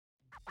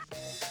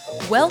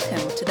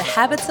Welcome to the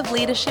Habits of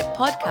Leadership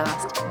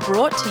podcast,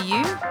 brought to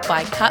you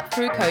by Cut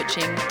Through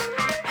Coaching,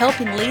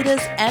 helping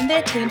leaders and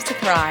their teams to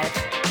thrive,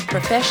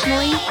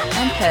 professionally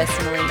and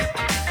personally.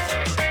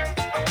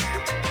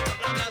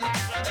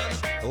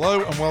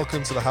 Hello and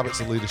welcome to the Habits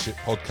of Leadership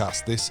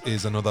podcast. This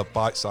is another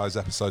bite-sized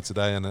episode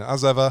today, and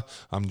as ever,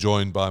 I'm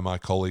joined by my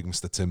colleague,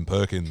 Mr. Tim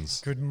Perkins.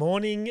 Good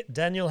morning,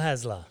 Daniel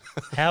Hasler.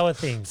 How are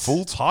things?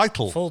 Full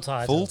title. Full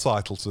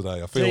title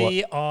today. I feel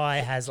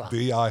D.I. Hasler.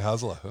 D.I.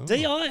 Hasler. Oh.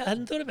 D.I. I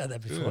hadn't thought about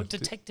that before. Yeah,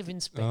 Detective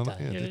Inspector.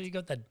 yeah, you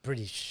got that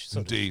British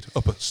sort Indeed.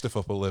 Stiff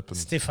upper lip. And,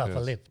 stiff upper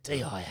lip.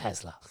 D.I.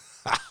 Hasler.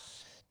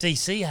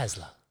 D.C.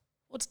 Hasler.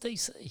 What's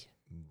D.C.?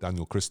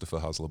 Daniel Christopher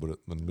Hasler, but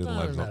the middle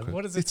name's not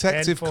What does it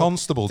Detective stand for?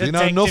 Constable. Do you know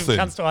Detective nothing?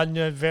 Constable. I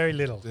know very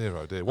little. Dear,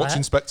 oh dear. What's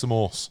Inspector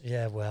Morse?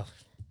 Yeah, well,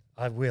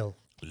 I will.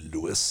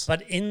 Lewis.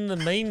 But in the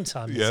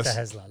meantime, Yes. Mr.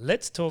 Hasler,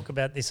 let's talk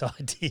about this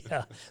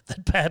idea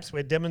that perhaps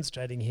we're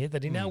demonstrating here,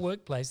 that in our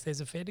workplace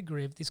there's a fair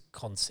degree of this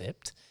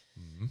concept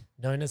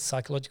known as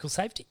psychological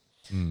safety.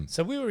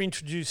 So we were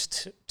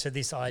introduced to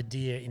this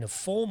idea in a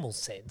formal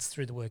sense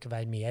through the work of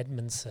Amy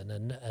Edmondson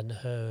and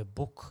her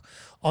book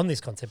on this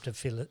concept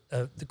of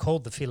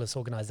called The Fearless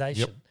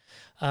Organisation.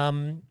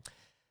 In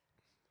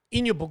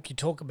your book, you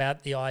talk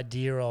about the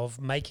idea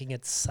of making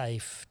it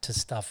safe to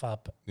stuff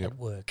up at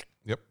work.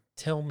 Yep.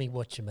 Tell me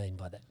what you mean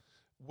by that.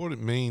 What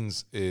it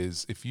means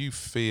is if you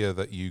fear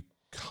that you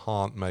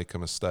can't make a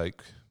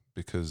mistake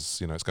because,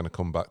 it's going to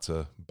come back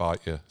to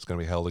bite you, it's going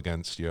to be held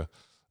against you,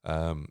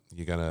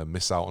 you're going to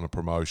miss out on a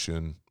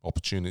promotion,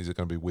 opportunities are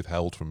going to be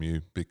withheld from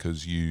you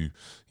because you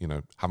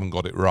haven't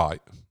got it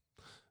right,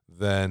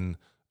 then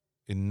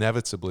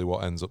inevitably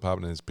what ends up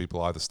happening is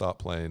people either start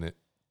playing it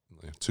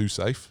too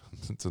safe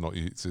to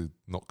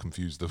not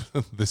confuse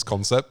this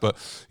concept, but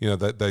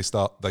they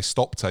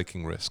stop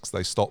taking risks,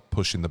 they stop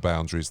pushing the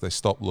boundaries, they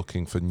stop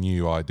looking for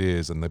new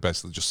ideas, and they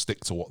basically just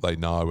stick to what they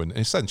know and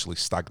essentially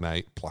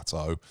stagnate,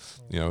 plateau,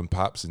 and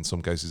perhaps in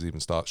some cases even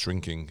start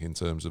shrinking in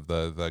terms of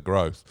their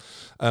growth.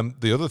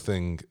 The other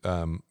thing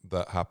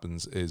that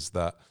happens is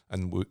that,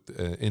 and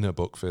in her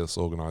book Fearless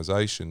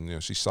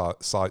Organisation, she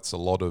cites a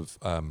lot of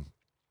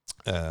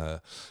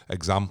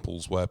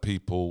examples where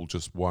people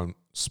just won't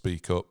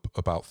speak up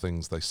about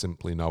things they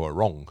simply know are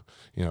wrong,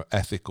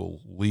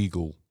 ethical,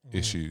 legal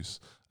issues.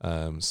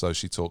 So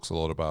she talks a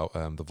lot about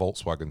the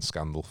Volkswagen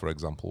scandal, for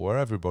example, where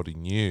everybody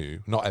knew,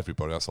 not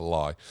everybody, that's a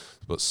lie,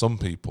 but some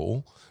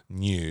people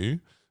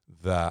knew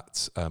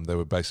that they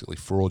were basically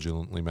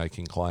fraudulently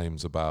making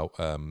claims about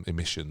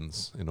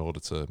emissions in order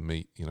to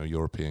meet,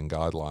 European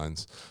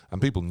guidelines.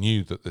 And people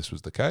knew that this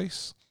was the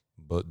case,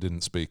 but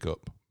didn't speak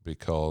up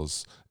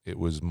because it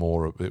was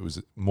more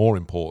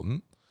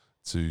important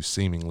to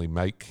seemingly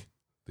make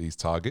these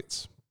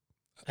targets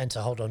And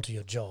to hold on to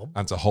your job.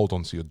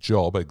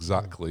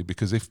 Exactly,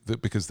 because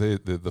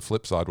the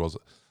flip side was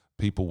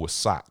people were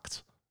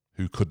sacked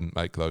who couldn't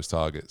make those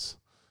targets.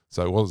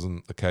 So it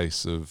wasn't a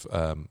case of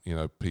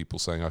people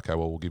saying, okay,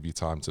 well, we'll give you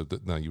time to.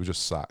 No, you were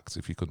just sacked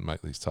if you couldn't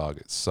make these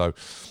targets. So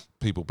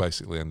people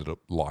basically ended up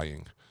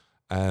lying.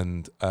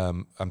 And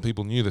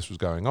people knew this was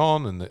going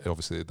on, and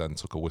obviously it then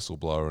took a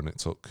whistleblower, and it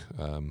took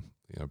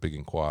a big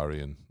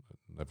inquiry, and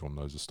everyone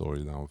knows the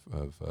story now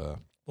of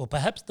well,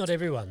 perhaps not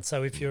everyone.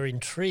 So if you're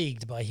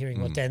intrigued by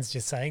hearing what Dan's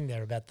just saying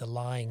there about the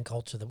lying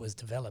culture that was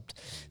developed,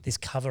 this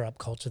cover-up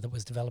culture that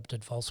was developed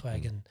at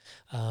Volkswagen,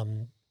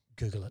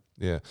 Google it.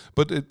 Yeah,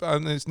 but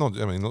it's not.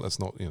 I mean, let's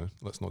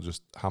not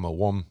just hammer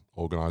one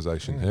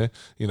organisation here.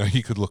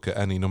 You could look at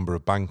any number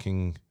of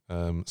banking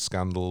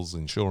scandals,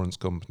 insurance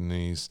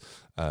companies,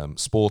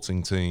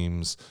 sporting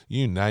teams,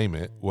 you name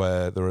it,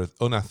 where there are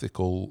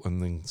unethical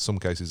and in some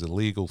cases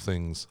illegal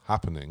things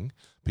happening.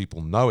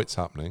 People know it's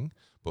happening,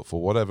 but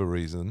for whatever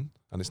reason,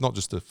 and it's not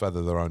just to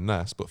feather their own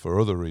nest, but for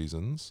other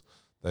reasons,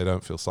 they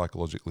don't feel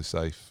psychologically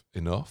safe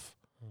enough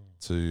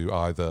to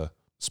either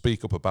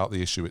speak up about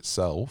the issue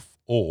itself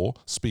or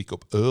speak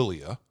up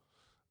earlier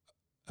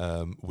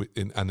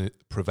and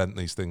prevent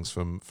these things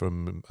from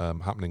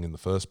happening in the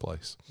first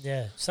place.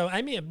 Yeah. So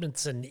Amy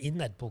Edmondson in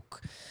that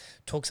book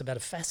talks about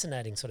a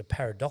fascinating sort of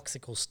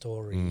paradoxical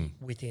story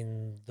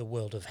within the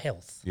world of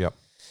health. Yep.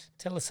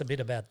 Tell us a bit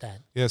about that.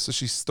 Yeah, so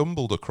she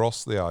stumbled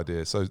across the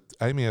idea. So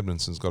Amy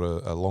Edmondson's got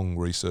a long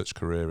research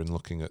career in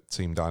looking at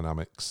team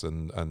dynamics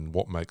and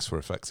what makes for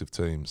effective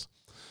teams.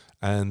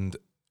 And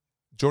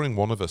during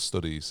one of her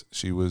studies,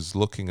 she was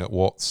looking at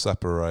what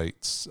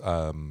separates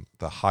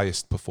the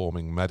highest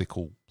performing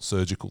medical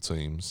surgical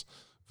teams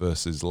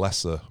versus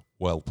lesser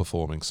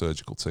well-performing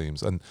surgical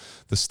teams. And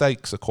the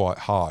stakes are quite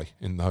high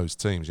in those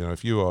teams.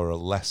 If you are a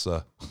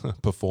lesser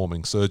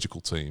performing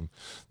surgical team,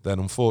 then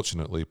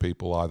unfortunately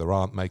people either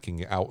aren't making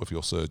it out of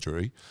your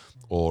surgery,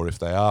 or if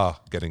they are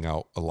getting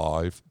out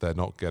alive, they're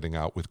not getting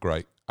out with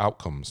great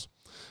outcomes.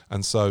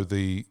 And so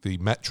the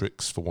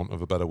metrics, for want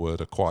of a better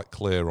word, are quite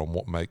clear on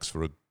what makes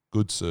for a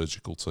good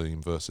surgical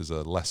team versus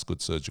a less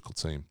good surgical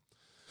team.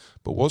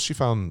 But what she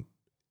found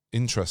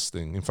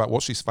interesting, in fact,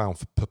 what she's found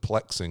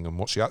perplexing, and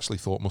what she actually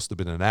thought must have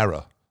been an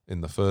error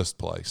in the first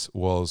place,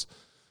 was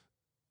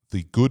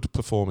the good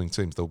performing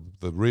teams,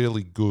 the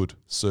really good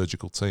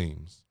surgical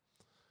teams,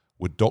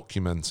 were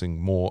documenting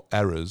more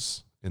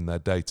errors in their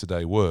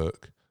day-to-day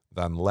work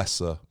than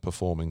lesser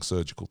performing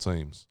surgical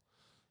teams.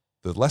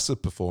 The lesser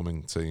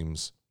performing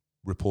teams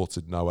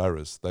reported no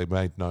errors. They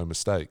made no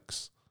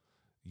mistakes.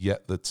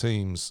 Yet the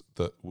teams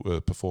that were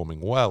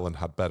performing well and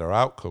had better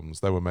outcomes,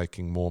 they were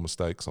making more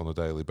mistakes on a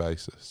daily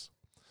basis.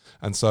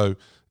 And so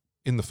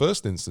in the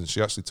first instance,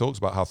 she actually talks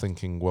about how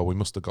thinking, well, we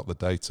must have got the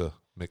data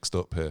mixed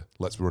up here.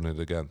 Let's run it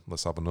again.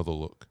 Let's have another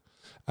look.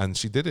 And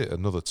she did it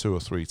another 2 or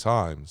 3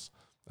 times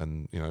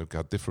and,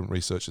 had different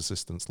research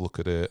assistants look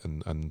at it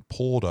and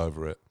pored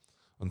over it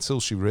until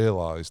she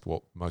realized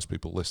what most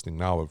people listening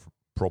now have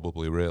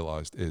probably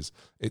realized is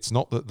it's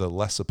not that the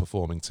lesser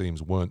performing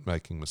teams weren't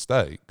making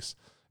mistakes.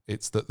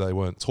 It's that they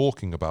weren't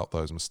talking about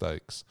those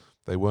mistakes.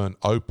 They weren't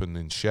open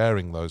in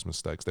sharing those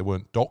mistakes. They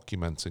weren't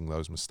documenting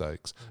those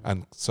mistakes.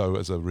 And so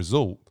as a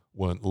result,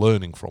 weren't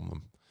learning from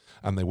them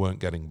and they weren't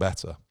getting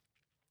better.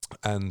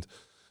 And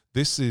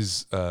this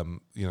is,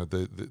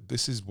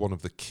 this is one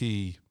of the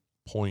key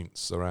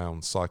points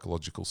around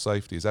psychological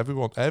safety is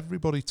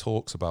everybody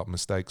talks about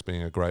mistakes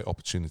being a great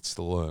opportunity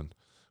to learn,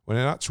 when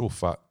in actual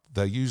fact,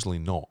 they're usually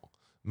not.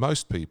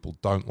 Most people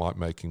don't like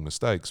making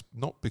mistakes,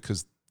 not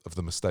because of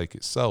the mistake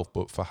itself,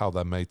 but for how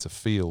they're made to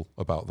feel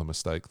about the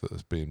mistake that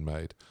has been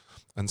made.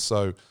 And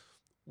so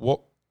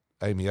what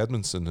Amy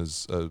Edmondson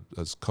has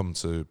come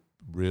to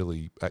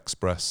really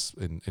express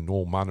in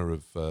all manner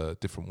of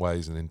different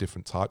ways and in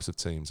different types of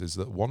teams is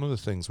that one of the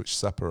things which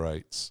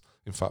separates,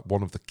 in fact,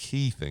 one of the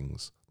key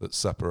things that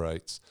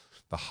separates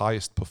the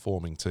highest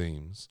performing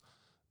teams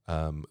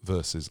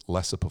versus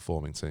lesser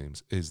performing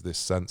teams is this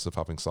sense of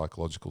having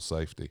psychological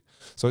safety.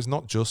 So it's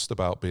not just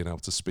about being able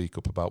to speak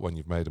up about when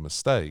you've made a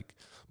mistake,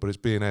 but it's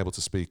being able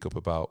to speak up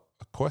about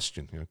a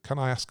question. Can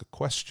I ask a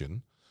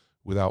question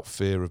without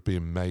fear of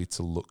being made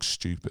to look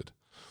stupid?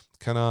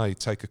 Can I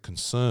take a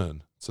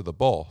concern to the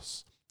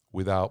boss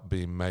without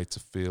being made to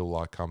feel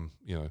like I'm,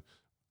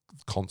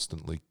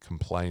 constantly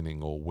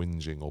complaining or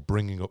whinging or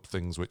bringing up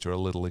things which are a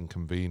little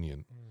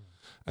inconvenient?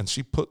 And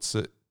she puts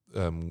it,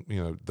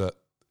 that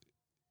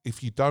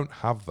if you don't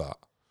have that,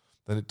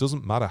 then it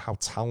doesn't matter how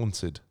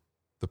talented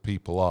the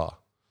people are.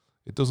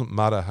 It doesn't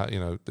matter how,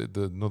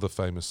 another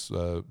famous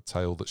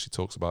tale that she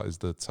talks about is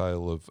the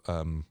tale of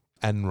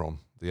Enron,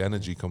 the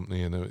energy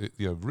company,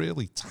 and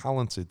really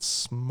talented,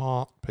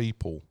 smart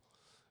people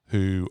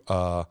who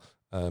are,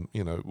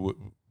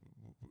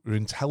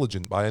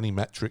 intelligent by any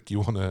metric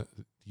you want to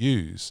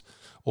use.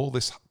 All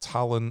this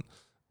talent,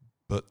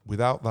 but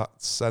without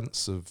that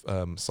sense of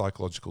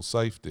psychological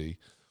safety,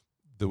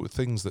 there were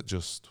things that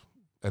just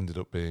ended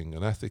up being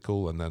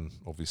unethical, and then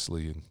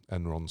obviously in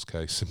Enron's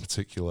case in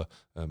particular,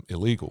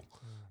 illegal.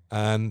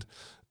 And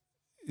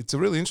it's a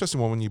really interesting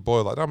one when you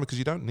boil that down, because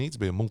you don't need to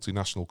be a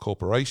multinational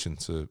corporation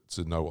to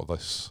know what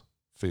this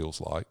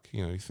feels like.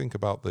 You think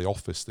about the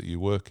office that you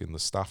work in, the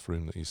staff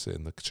room that you sit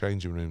in, the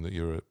changing room that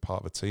you're a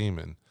part of a team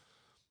in.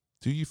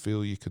 Do you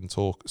feel you can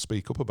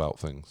speak up about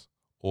things?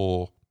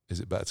 Or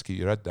is it better to keep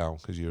your head down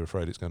because you're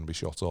afraid it's going to be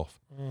shot off?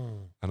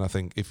 And I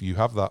think if you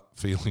have that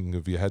feeling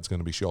of your head's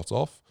going to be shot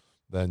off,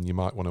 then you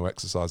might want to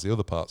exercise the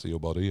other parts of your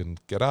body and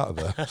get out of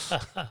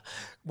there.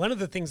 One of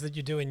the things that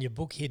you do in your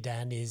book here,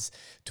 Dan, is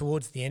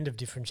towards the end of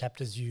different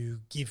chapters, you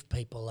give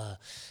people a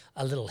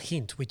little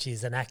hint, which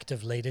is an act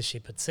of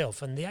leadership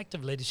itself. And the act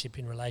of leadership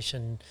in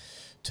relation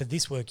to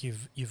this work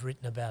you've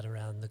written about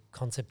around the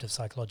concept of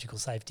psychological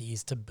safety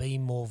is to be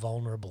more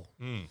vulnerable.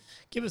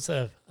 Give us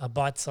a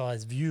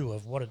bite-sized view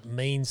of what it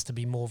means to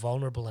be more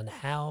vulnerable and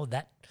how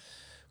that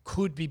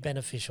could be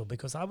beneficial,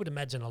 because I would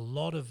imagine a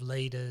lot of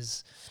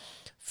leaders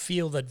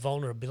feel that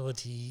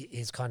vulnerability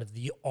is kind of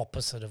the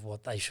opposite of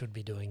what they should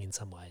be doing in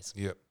some ways.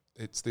 Yep.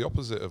 It's the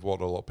opposite of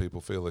what a lot of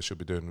people feel they should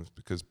be doing,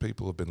 because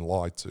people have been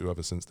lied to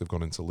ever since they've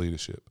gone into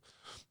leadership.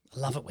 I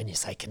love it when you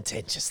say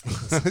contentious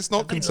things. It's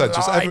not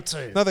contentious.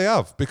 No, they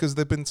have, because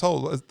they've been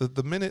told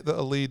the minute that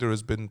a leader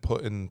has been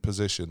put in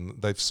position,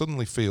 they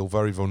suddenly feel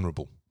very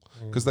vulnerable,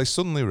 because they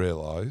suddenly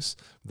realise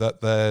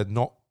that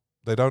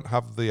they don't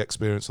have the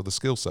experience or the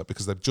skill set,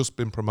 because they've just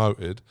been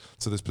promoted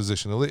to this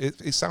position.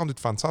 It sounded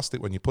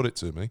fantastic when you put it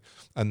to me,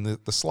 and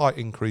the slight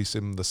increase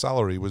in the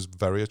salary was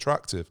very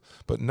attractive.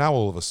 But now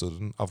all of a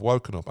sudden I've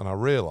woken up and I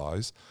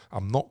realise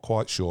I'm not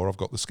quite sure I've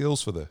got the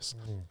skills for this.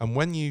 And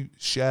when you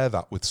share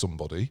that with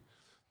somebody,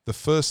 the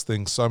first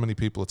thing so many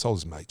people are told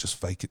is, mate,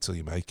 just fake it till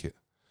you make it.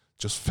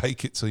 Just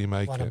fake it till you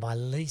make it. One of my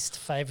least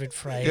favourite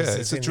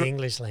phrases in the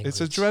English language.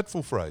 It's a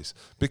dreadful phrase.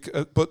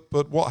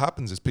 But what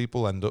happens is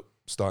people end up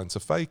starting to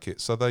fake it.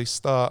 So they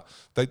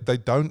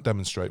don't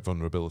demonstrate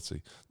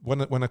vulnerability.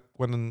 When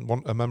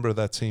a member of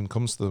their team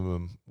comes to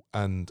them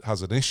and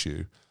has an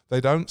issue, they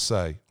don't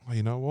say, oh,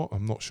 you know what,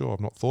 I'm not sure, I've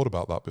not thought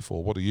about that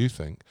before, what do you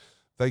think?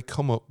 They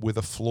come up with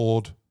a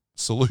flawed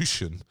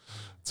solution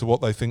to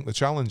what they think the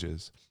challenge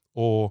is,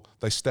 or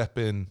they step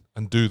in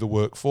and do the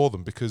work for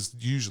them, because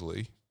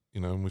usually,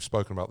 and we've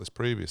spoken about this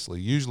previously,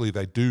 usually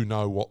they do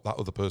know what that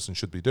other person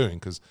should be doing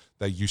because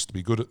they used to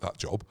be good at that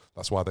job.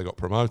 That's why they got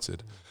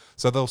promoted.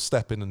 So they'll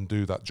step in and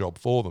do that job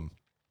for them.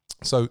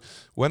 So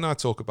when I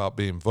talk about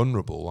being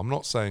vulnerable, I'm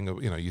not saying,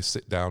 you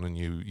sit down and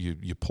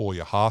you pour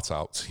your heart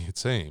out to your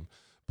team,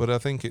 but I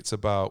think it's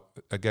about,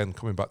 again,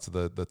 coming back to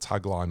the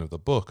tagline of the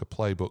book, a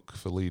playbook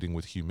for leading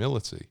with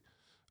humility,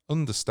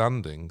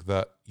 understanding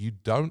that you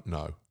don't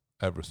know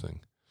everything.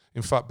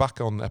 In fact, back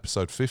on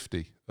episode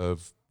 50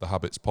 of the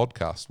Habits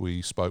podcast,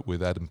 we spoke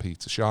with Ed and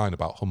Peter Shine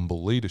about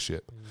humble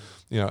leadership.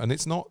 And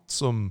it's not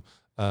some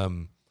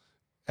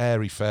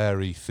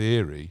airy-fairy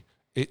theory.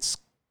 It's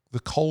the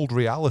cold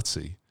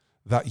reality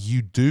that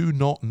you do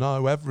not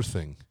know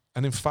everything.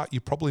 And in fact, you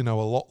probably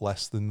know a lot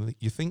less than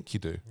you think you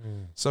do.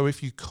 So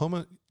if you come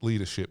at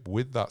leadership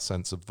with that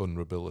sense of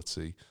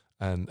vulnerability,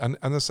 and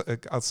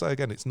I'll say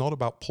again, it's not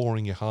about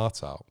pouring your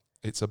heart out.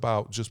 It's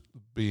about just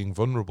being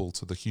vulnerable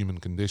to the human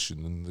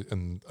condition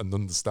and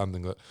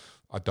understanding that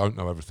I don't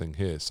know everything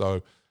here.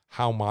 So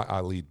how might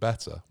I lead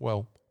better?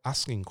 Well,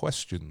 asking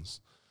questions,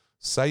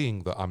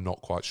 saying that I'm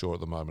not quite sure at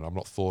the moment. I've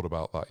not thought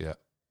about that yet.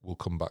 We'll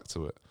come back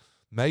to it.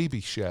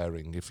 Maybe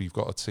sharing, if you've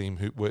got a team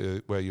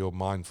where you're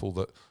mindful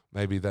that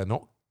maybe they're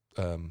not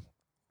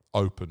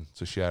open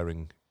to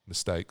sharing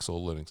mistakes or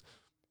learnings,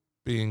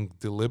 being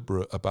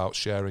deliberate about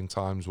sharing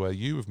times where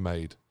you have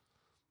made,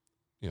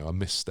 a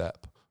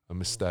misstep, a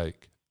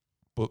mistake,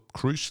 but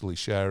crucially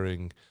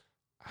sharing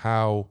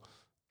how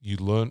you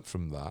learnt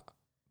from that,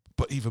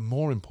 but even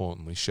more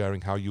importantly,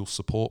 sharing how you'll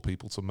support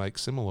people to make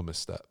similar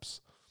missteps.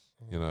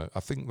 I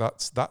think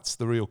that's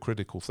the real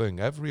critical thing.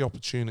 Every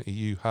opportunity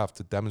you have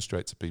to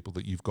demonstrate to people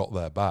that you've got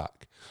their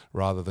back,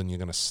 rather than you're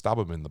going to stab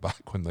them in the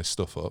back when they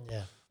stuff up.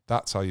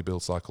 That's how you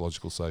build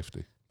psychological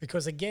safety.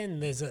 Because again,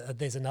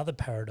 there's another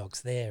paradox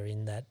there,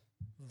 in that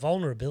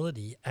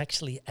vulnerability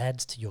actually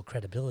adds to your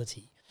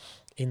credibility,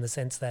 in the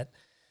sense that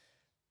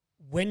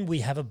when we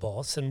have a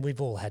boss, and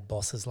we've all had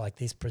bosses like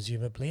this,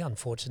 presumably,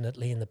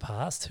 unfortunately, in the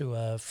past, who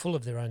are full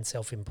of their own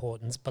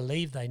self-importance,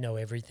 believe they know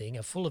everything,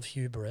 are full of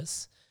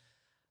hubris,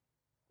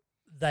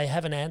 they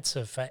have an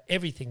answer for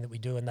everything that we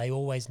do, and they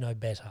always know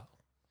better.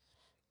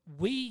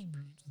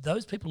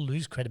 Those people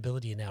lose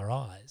credibility in our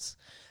eyes.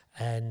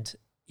 And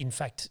in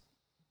fact,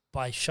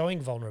 by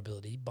showing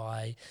vulnerability,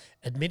 by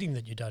admitting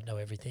that you don't know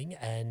everything,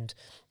 and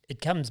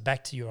it comes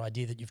back to your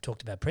idea that you've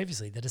talked about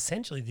previously, that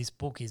essentially this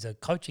book is a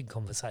coaching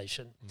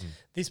conversation.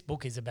 This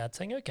book is about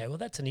saying, okay, well,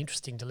 that's an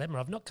interesting dilemma.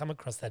 I've not come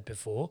across that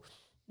before.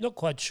 Not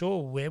quite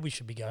sure where we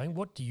should be going.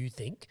 What do you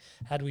think?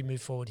 How do we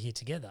move forward here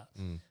together?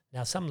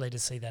 Now, some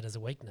leaders see that as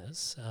a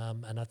weakness,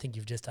 and I think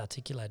you've just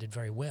articulated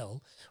very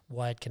well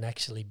why it can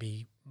actually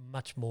be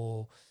much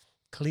more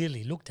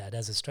clearly looked at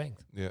as a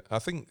strength. Yeah, I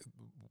think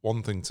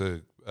one thing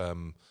to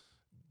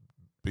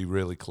be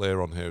really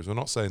clear on here is we're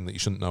not saying that you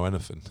shouldn't know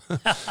anything.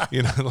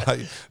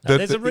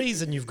 There's a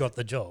reason you've got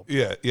the job.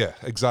 Yeah,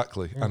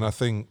 exactly. And I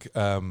think,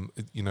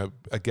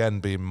 again,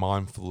 being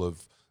mindful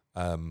of,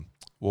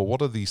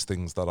 what are these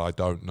things that I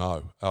don't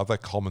know? Are there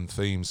common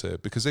themes here?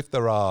 Because if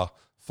there are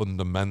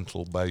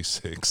fundamental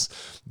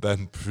basics,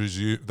 then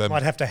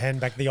might have to hand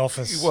back the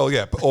office. Well,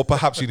 yeah, or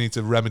perhaps you need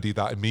to remedy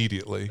that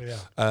immediately.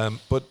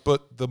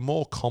 But the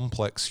more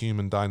complex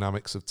human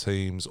dynamics of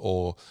teams,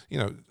 or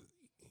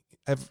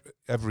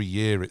every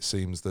year it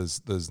seems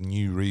there's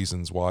new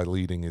reasons why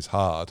leading is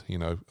hard.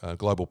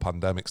 Global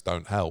pandemics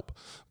don't help,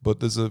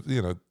 but there's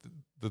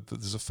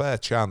a fair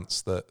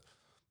chance that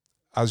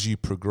as you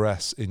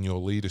progress in your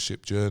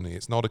leadership journey,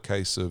 it's not a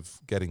case of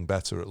getting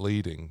better at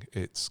leading.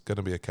 It's going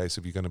to be a case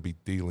of you're going to be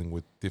dealing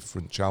with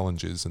different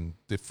challenges and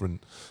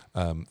different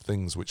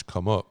things which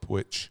come up,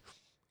 which,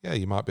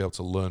 you might be able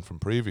to learn from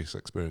previous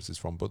experiences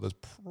from, but there's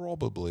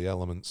probably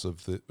elements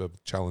of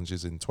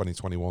challenges in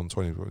 2021,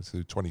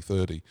 2022,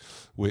 2030,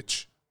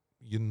 which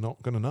you're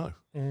not going to know.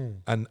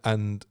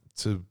 And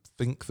to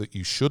think that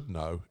you should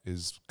know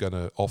is going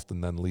to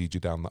often then lead you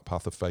down that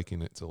path of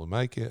faking it till you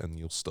make it, and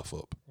you'll stuff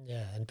up.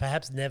 Yeah, and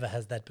perhaps never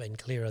has that been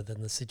clearer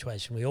than the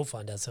situation we all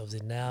find ourselves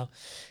in now,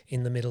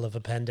 in the middle of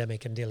a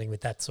pandemic and dealing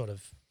with that sort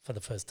of for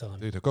the first time.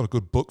 Dude, I've got a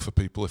good book for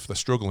people if they're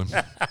struggling.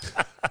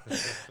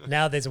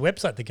 Now there's a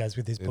website that goes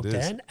with this book,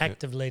 Dan,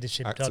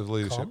 activeleadership.com. Active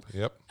Leadership,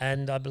 yep.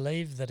 And I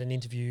believe that an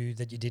interview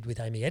that you did with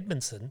Amy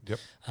Edmondson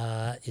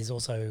is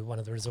also one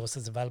of the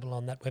resources available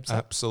on that website.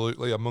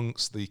 Absolutely.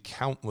 Amongst the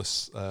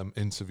countless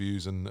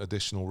interviews and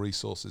additional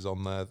resources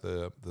on there,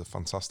 the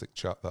fantastic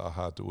chat that I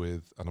had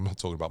with, and I'm not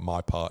talking about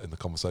my part in the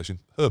conversation,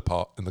 her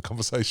part in the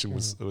conversation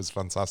was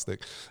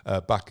fantastic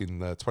back in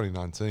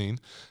 2019.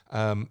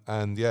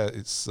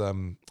 It's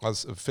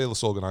as a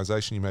Fearless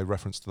Organisation, you made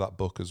reference to that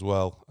book as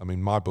well. I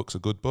mean, my book's a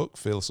good book.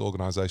 Fearless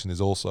Organisation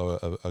is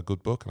also a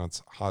good book, and I'd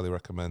highly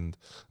recommend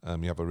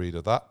you have a read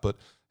of that. But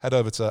head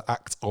over to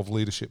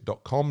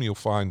actofleadership.com. You'll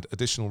find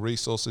additional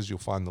resources. You'll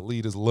find the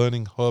Leaders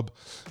Learning Hub.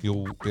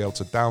 You'll be able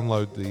to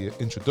download the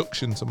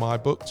introduction to my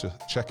book to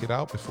check it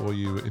out before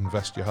you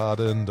invest your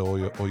hard-earned or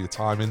your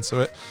time into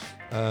it.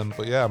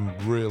 I'm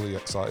really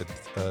excited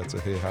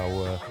to hear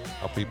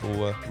how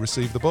people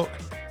receive the book.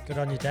 Good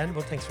on you, Dan.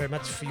 Well, thanks very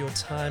much for your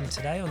time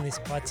today on this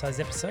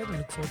bite-sized episode, and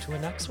look forward to our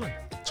next one.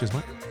 Cheers,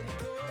 mate.